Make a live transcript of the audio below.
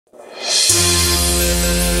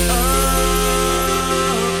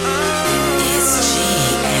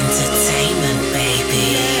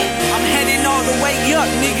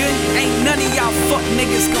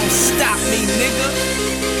niggas gon' stop me, nigga.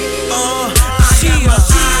 I got my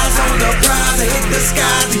eyes on the prize. I hit the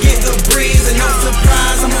sky to get the breeze. And no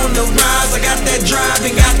surprise, I'm on the rise. I got that drive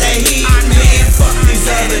and got that heat. Man, fuck these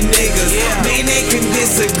other niggas. Man, they can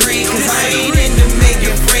disagree, cause I ain't into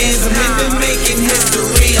making friends, I'm into making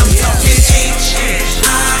history. I'm talking H.I.S.T.O.R.Y.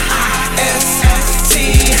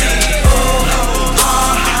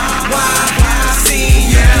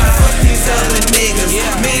 Fuck these other niggas.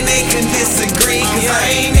 Man, they can disagree, cause I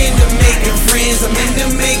ain't into making friends, I'm into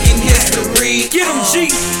making history. Get 'em, G.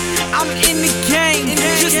 I'm in the game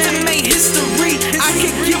just to make history. I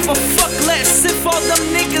could give a fuck less if all them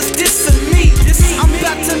niggas dissing me. I'm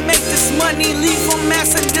about to make this money, leave from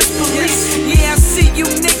mass and disbelief. Yeah, I see you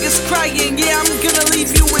niggas crying, yeah, I'm gonna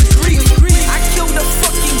leave you with grief. I killed the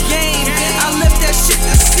fucking game, I left that shit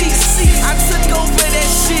to cease. I took over that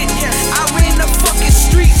shit, I ran the fucking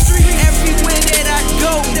streets. Everywhere that I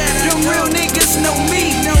go, the real niggas know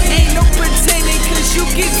me. Ain't no pretending, cause you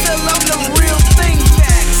can tell I'm the real thing.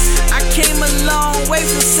 I came a long way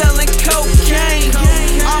from selling cocaine.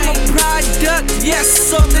 I'm a product,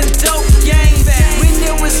 yes, of the dope game. When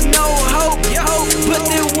there was no hope, but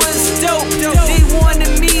there was dope. They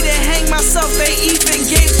wanted me to hang myself, they even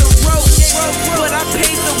gave the rope. But I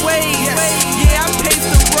paved the way, yeah, I paved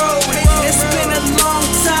the road. It's been a long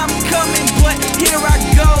time coming, but here I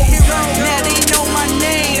go. Now they know my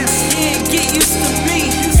name, yeah, get used to me.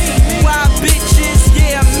 Why bitches,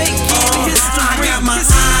 yeah, making history. I got my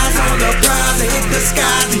eyes on the prize. I hit the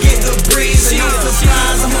sky to get the breeze. And no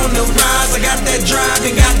surprise, I'm on the rise. I got that drive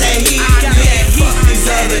and got that heat. Man, fuck these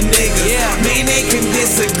other niggas. Man, they can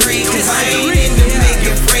disagree, cause I ain't into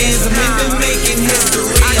making friends, I'm into making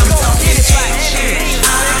history. I'm talking H.I.S.T.O.R.Y.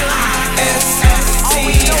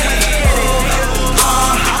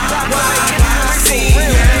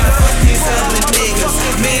 Fuck these other niggas.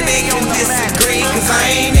 Man, they can disagree, cause I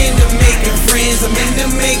ain't into making friends, I'm into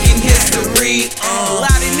making history. A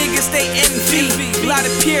lot of niggas they envy, a lot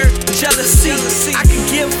of pure jealousy. I could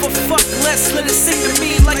give a fuck less, let it sing to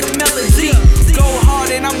me like a melody. Go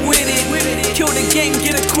hard and I'm with it, kill the game,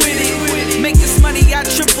 get acquitted. Make this money, I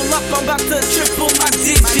triple up, I'm about to triple my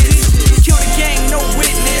digits. Kill the game, no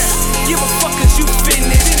witness, give a fuck cause you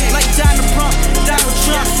finished. Like Donald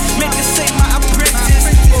Trump, make this ain't my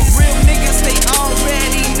apprentice. For real niggas, they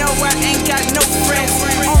already know I ain't got no friends.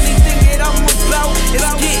 Only thing that I'm about is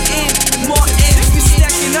getting more ends. We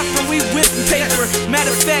stacking up and we whipping paper.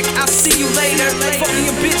 Matter of fact, I'll see you later. Fucking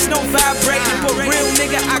your bitch, no vibrator. But real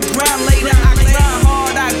nigga, I grind later. I grind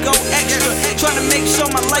hard, I go extra. Trying to make sure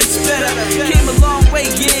my life's better. Came a long way,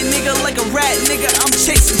 yeah, nigga, like a rat, nigga. I'm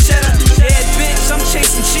chasing cheddar. Yeah, bitch, I'm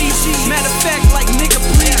chasing cheese. Matter of fact, like nigga,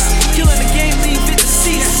 please. Killing the game, leave it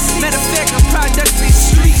deceased. Matter of fact, I'm product of these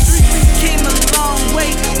streets. Came a long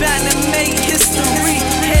way, bound to make history.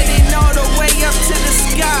 Heading all the way up to the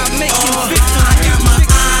sky, making victory. I got my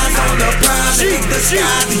eyes on the prize. I hit the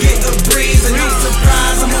sky to get the breeze. And no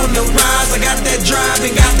surprise, I'm on the rise. I got that drive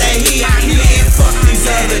and got that heat. Man, fuck these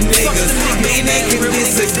other niggas. Man, they can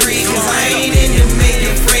disagree, cause I ain't into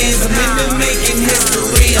making friends, I'm into making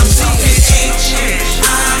history. I'm talking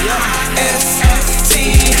H.I.S.T.O.R.Y.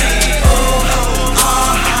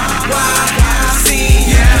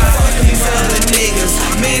 Fuck these other niggas.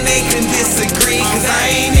 Man, they can disagree, cause I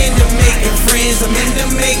ain't into making friends, I'm into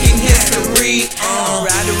making history.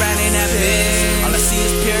 Ride around in that bitch, all I see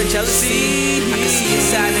is pure jealousy. I can see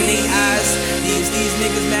inside of their eyes, these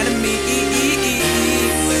niggas mad at me.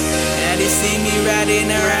 And they see me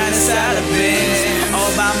riding around inside a Benz,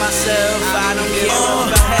 all by myself, I don't care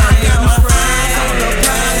about having no friends. On the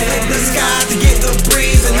prize, I hit the sky to get the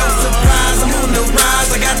breeze. And no surprise, I'm on the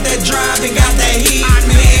rise. I got that drive and got that heat.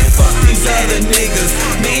 Man, fuck these other niggas.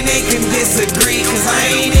 Man, they can disagree, cause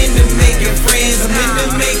I ain't into making friends, I'm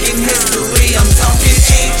into making